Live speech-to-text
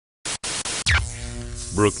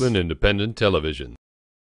Brooklyn Independent Television.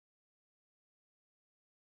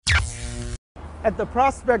 At the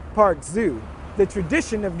Prospect Park Zoo, the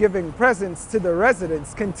tradition of giving presents to the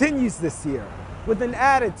residents continues this year with an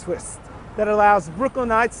added twist that allows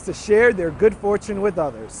Brooklynites to share their good fortune with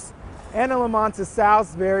others. Anna Lamont of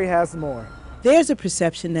Salisbury has more. There's a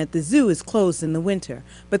perception that the zoo is closed in the winter,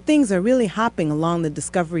 but things are really hopping along the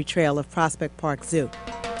Discovery Trail of Prospect Park Zoo.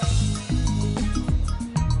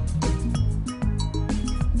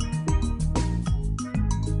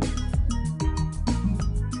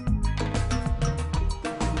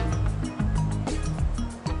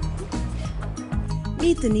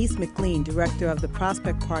 Meet Denise McLean, director of the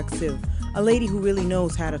Prospect Park Zoo, a lady who really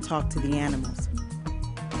knows how to talk to the animals.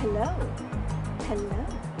 Hello. Hello.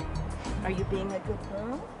 Are you being a good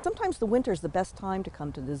girl? Sometimes the winter is the best time to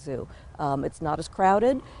come to the zoo. It's not as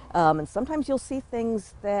crowded, and sometimes you'll see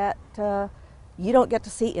things that you don't get to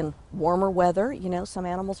see in warmer weather. You know, some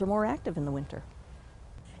animals are more active in the winter.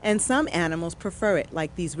 And some animals prefer it,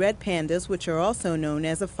 like these red pandas, which are also known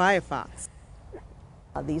as a firefox.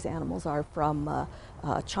 These animals are from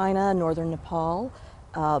China, northern Nepal.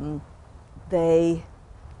 They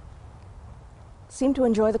seem to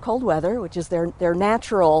enjoy the cold weather, which is their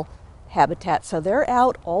natural habitat. So they're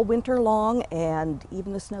out all winter long, and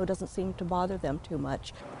even the snow doesn't seem to bother them too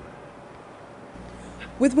much.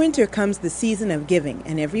 With winter comes the season of giving,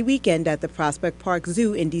 and every weekend at the Prospect Park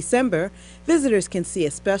Zoo in December, visitors can see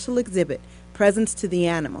a special exhibit, Presents to the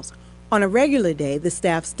Animals. On a regular day, the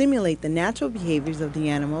staff stimulate the natural behaviors of the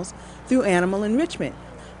animals through animal enrichment,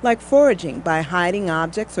 like foraging by hiding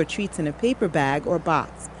objects or treats in a paper bag or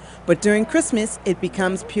box. But during Christmas, it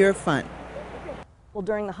becomes pure fun. Well,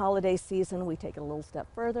 during the holiday season, we take it a little step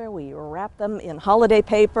further. We wrap them in holiday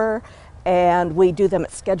paper, and we do them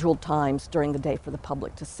at scheduled times during the day for the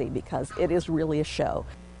public to see, because it is really a show.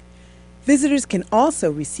 Visitors can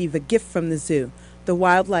also receive a gift from the zoo. The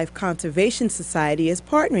Wildlife Conservation Society is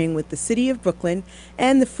partnering with the City of Brooklyn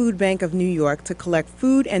and the Food Bank of New York to collect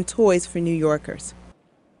food and toys for New Yorkers.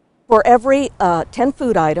 For every 10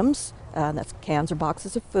 food items, that's cans or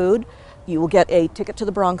boxes of food, you will get a ticket to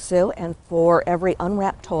the Bronx Zoo, and for every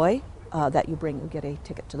unwrapped toy that you bring, you get a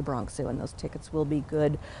ticket to the Bronx Zoo, and those tickets will be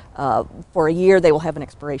good for a year. They will have an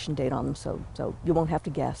expiration date on them, so you won't have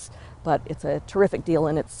to guess. But it's a terrific deal,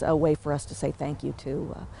 and it's a way for us to say thank you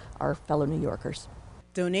to our fellow New Yorkers.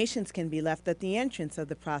 Donations can be left at the entrance of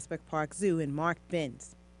the Prospect Park Zoo in marked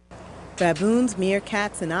bins. Baboons,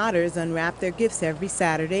 meerkats, and otters unwrap their gifts every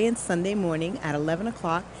Saturday and Sunday morning at 11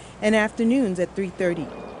 o'clock and afternoons at 3:30.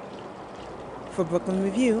 For Brooklyn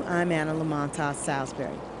Review, I'm Anna Lamont of Salisbury.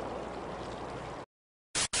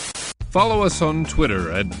 Follow us on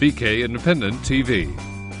Twitter at BK Independent TV.